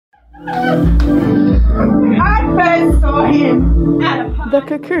I first saw him at a party. The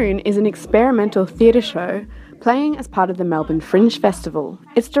Cocoon is an experimental theatre show playing as part of the Melbourne Fringe Festival.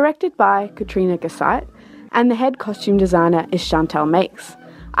 It's directed by Katrina Gassite, and the head costume designer is Chantel Makes.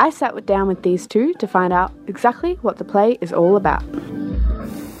 I sat down with these two to find out exactly what the play is all about.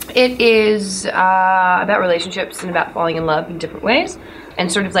 It is about relationships and about falling in love in different ways,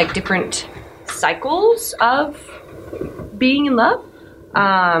 and sort of like different cycles of being in love.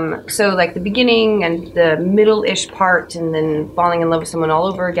 So like the beginning and the middle-ish part, and then falling in love with someone all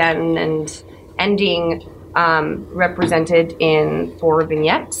over again, and ending represented in 4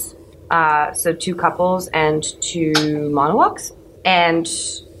 vignettes. So 2 couples and 2 monologues. And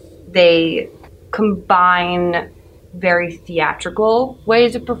they combine very theatrical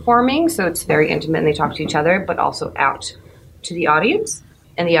ways of performing. So it's very intimate and they talk to each other, but also out to the audience.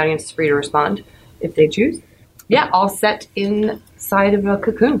 And the audience is free to respond if they choose. Yeah, all set inside of a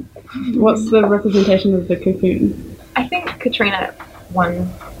cocoon. What's the representation of the cocoon? I think Katrina at one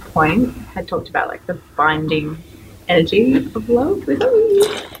point had talked about like the binding energy of love.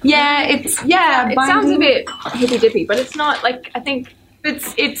 Yeah, it sounds a bit hippy dippy, but it's not. Like, I think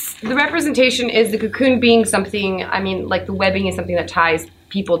it's the representation is the cocoon being something. I mean, like the webbing is something that ties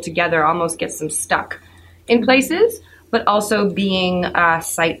people together, almost gets them stuck in places, but also being a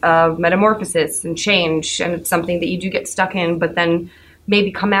site of metamorphosis and change, and it's something that you do get stuck in, but then maybe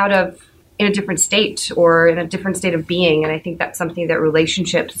come out of in a different state or in a different state of being. And I think that's something that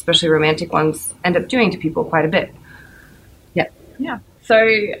relationships, especially romantic ones, end up doing to people quite a bit. Yeah. So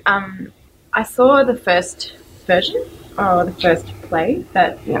I saw the first version, or the first play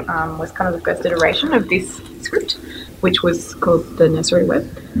that was kind of the first iteration of this script, which was called The Nursery Web.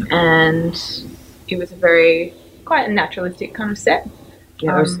 And it was quite a naturalistic kind of set.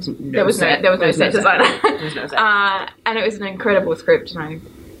 Yeah, there was no set designer. And it was an incredible script, and I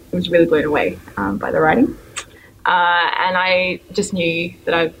was really blown away by the writing. And I just knew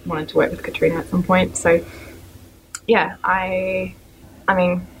that I wanted to work with Katrina at some point. So, yeah, I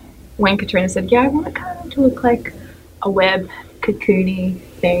mean, when Katrina said, I want it kind of to look like a web cocoony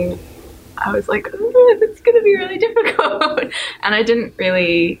thing, I was like, it's going to be really difficult. And I didn't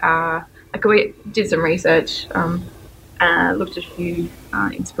really, we did some research, looked at a few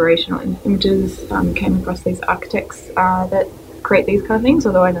inspirational images, came across these architects that create these kind of things,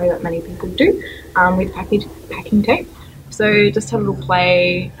 although I know that many people do, with packing tape. So just had a little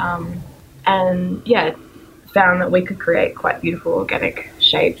play, and found that we could create quite beautiful organic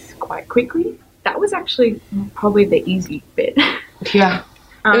shapes quite quickly. That was actually probably the easy bit. Yeah,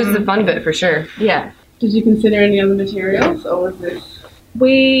 it was the fun bit for sure. Yeah. Did you consider any other materials, or was this?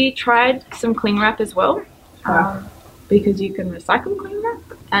 We tried some cling wrap as well, because you can recycle cling wrap,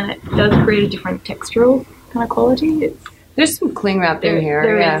 and it does create a different textural kind of quality. There's some cling wrap in here.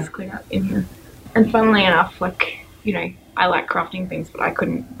 There is cling wrap in here. And funnily enough, I like crafting things, but I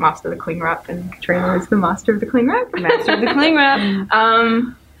couldn't master the cling wrap, and Katrina is the master of the cling wrap. Master of the cling wrap.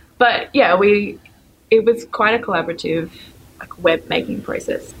 But yeah, it was quite a collaborative web making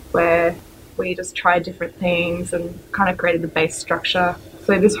process where we just tried different things and kind of created the base structure.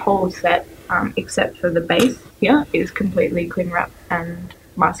 So this whole set, except for the base here, is completely cling wrap and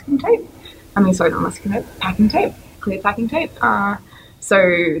masking tape. Not masking tape, packing tape, clear packing tape. So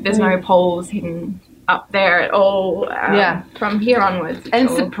there's no poles hidden up there at all. From here onwards. And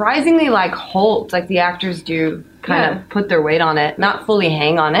surprisingly the actors do kind of put their weight on it, not fully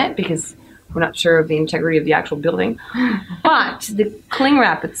hang on it because we're not sure of the integrity of the actual building. But the cling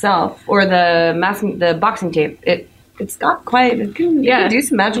wrap itself, or the boxing tape, it's got quite, it can do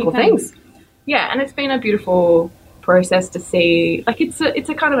some magical things. Yeah, and it's been a beautiful process to see. It's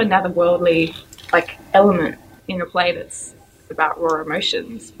a kind of another worldly element in a play that's about raw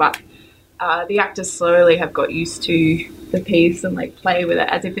emotions, but the actors slowly have got used to the piece and play with it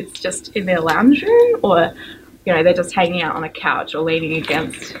as if it's just in their lounge room, or they're just hanging out on a couch or leaning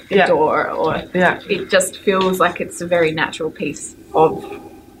against the door, or it just feels like it's a very natural piece of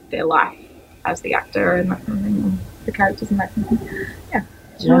their life as the actor and that kind of thing, the characters and that kind of thing. Yeah.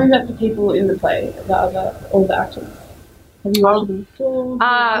 Tell me about the people in the play, all the actors. Have you watched them before?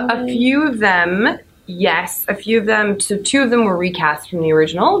 A few of them, yes. A few of them. So 2 of them were recast from the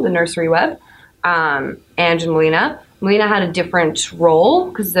original, The Nursery Web. Ange and Melina. Melina had a different role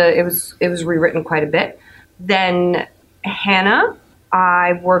because it was rewritten quite a bit. Then Hannah,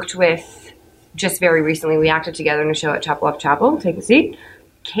 I've worked with just very recently. We acted together in a show at Chapel Off Chapel. Take a seat.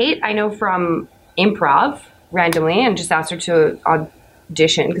 Kate, I know from improv randomly, and just asked her to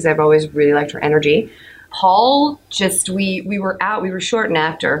audition because I've always really liked her energy. Paul, we were short an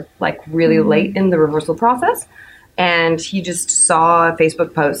actor really late in the rehearsal process, and he just saw a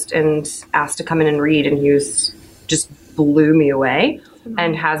Facebook post and asked to come in and read, and he was just blew me away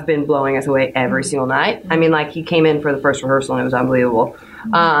and has been blowing us away every single night. I mean, like, he came in for the first rehearsal and it was unbelievable.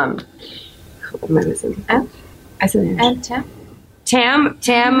 What am I missing? I said and Tam. Tam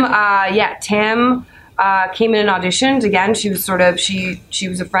came in and auditioned. Again, she was she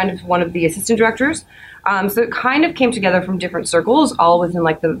was a friend of one of the assistant directors. So it kind of came together from different circles, all within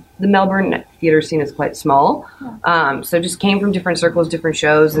like the Melbourne theater scene is quite small. So it just came from different circles, different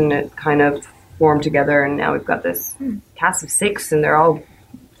shows, and it kind of formed together. And now we've got this cast of 6, and they're all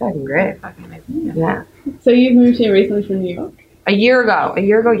fucking great. Yeah. So you've moved here recently from New York? A year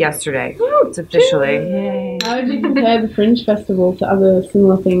ago yesterday. It's officially. Yay. How would you compare the Fringe Festival to other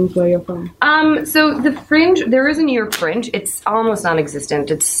similar things where you're from? So the Fringe, there is a New York Fringe. It's almost non-existent.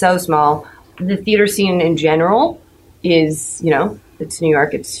 It's so small. The theater scene in general is, it's New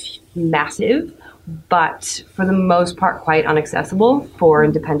York. It's massive, but for the most part, quite inaccessible for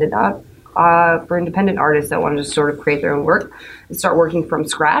independent artists that want to just sort of create their own work and start working from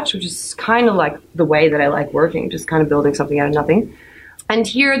scratch, which is kind of like the way that I like working, just kind of building something out of nothing. And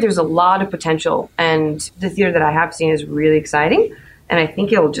here, there's a lot of potential, and the theater that I have seen is really exciting, and I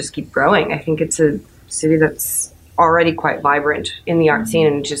think it'll just keep growing. I think it's a city that's already quite vibrant in the art scene,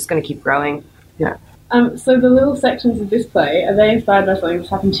 and it's just going to keep growing. Yeah. So the little sections of this play, are they inspired by something that's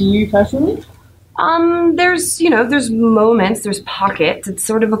happened to you personally? There's moments, there's pockets. It's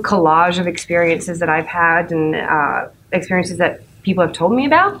sort of a collage of experiences that I've had and experiences that people have told me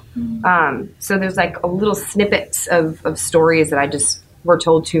about. So there's like a little snippets of stories that I just were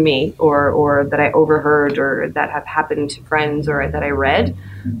told to me or that I overheard or that have happened to friends or that I read.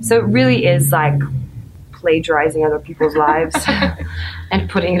 So it really is like plagiarizing other people's lives and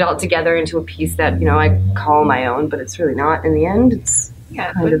putting it all together into a piece that, I call my own, but it's really not in the end. It's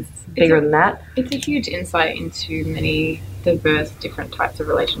kind of bigger than that. It's a huge insight into many diverse, different types of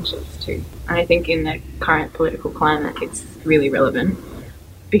relationships too. And I think in the current political climate, it's really relevant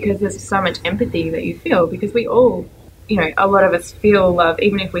because there's so much empathy that you feel because we all, a lot of us feel love.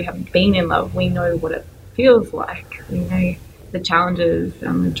 Even if we haven't been in love, we know what it feels like. We know the challenges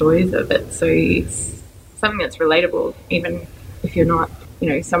and the joys of it. So it's something that's relatable, even if you're not,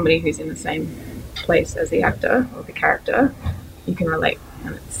 somebody who's in the same place as the actor or the character, you can relate.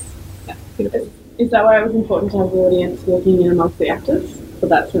 And it's beautiful. Is that why it was important to have the audience walking in amongst the actors for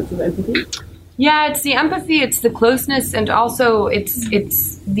that sense of empathy? Yeah, it's the empathy, it's the closeness, and also it's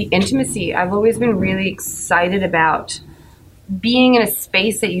the intimacy. I've always been really excited about being in a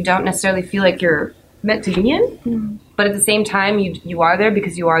space that you don't necessarily feel like you're meant to be in, but at the same time you are there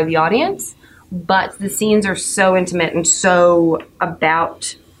because you are the audience. But the scenes are so intimate and so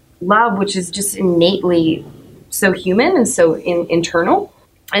about love, which is just innately so human and so internal.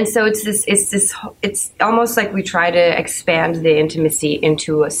 And so it's almost like we try to expand the intimacy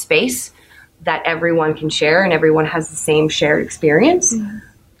into a space that everyone can share and everyone has the same shared experience.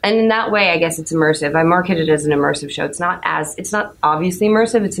 And in that way, I guess it's immersive. I market it as an immersive show. It's not obviously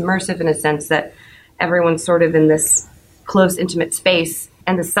immersive. It's immersive in a sense that everyone's sort of in this close, intimate space,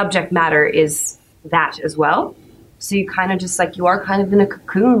 and the subject matter is that as well. So you kind of just like, you are kind of in a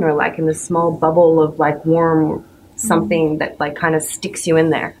cocoon or like in this small bubble of like warm something that like kind of sticks you in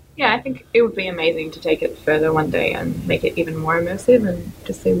there. Yeah, I think it would be amazing to take it further one day and make it even more immersive and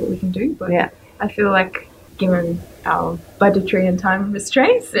just see what we can do. But yeah, I feel like given our budgetary and time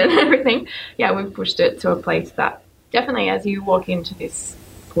restraints and everything, yeah, we've pushed it to a place that definitely as you walk into this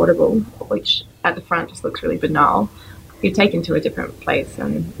portable, which at the front just looks really banal, you're taken to a different place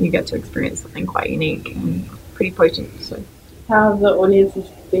and you get to experience something quite unique and pretty potent. So, how have the audiences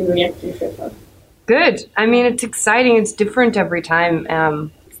been reacting so far? Good. I mean, it's exciting. It's different every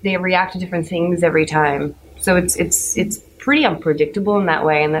time. They react to different things every time. So it's pretty unpredictable in that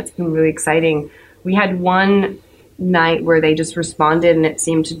way, and that's been really exciting. We had one night where they just responded and it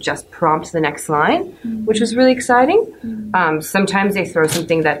seemed to just prompt the next line, which was really exciting. Sometimes they throw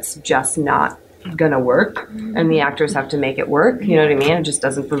something that's just not gonna work and the actors have to make it work, you know what I mean? It just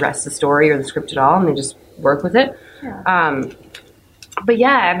doesn't progress the story or the script at all and they just work with it. But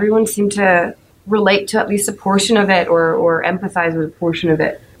yeah, everyone seemed to relate to at least a portion of it or empathize with a portion of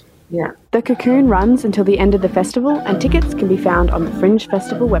it. Yeah. The Cocoon runs until the end of the festival and tickets can be found on the Fringe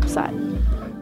Festival website.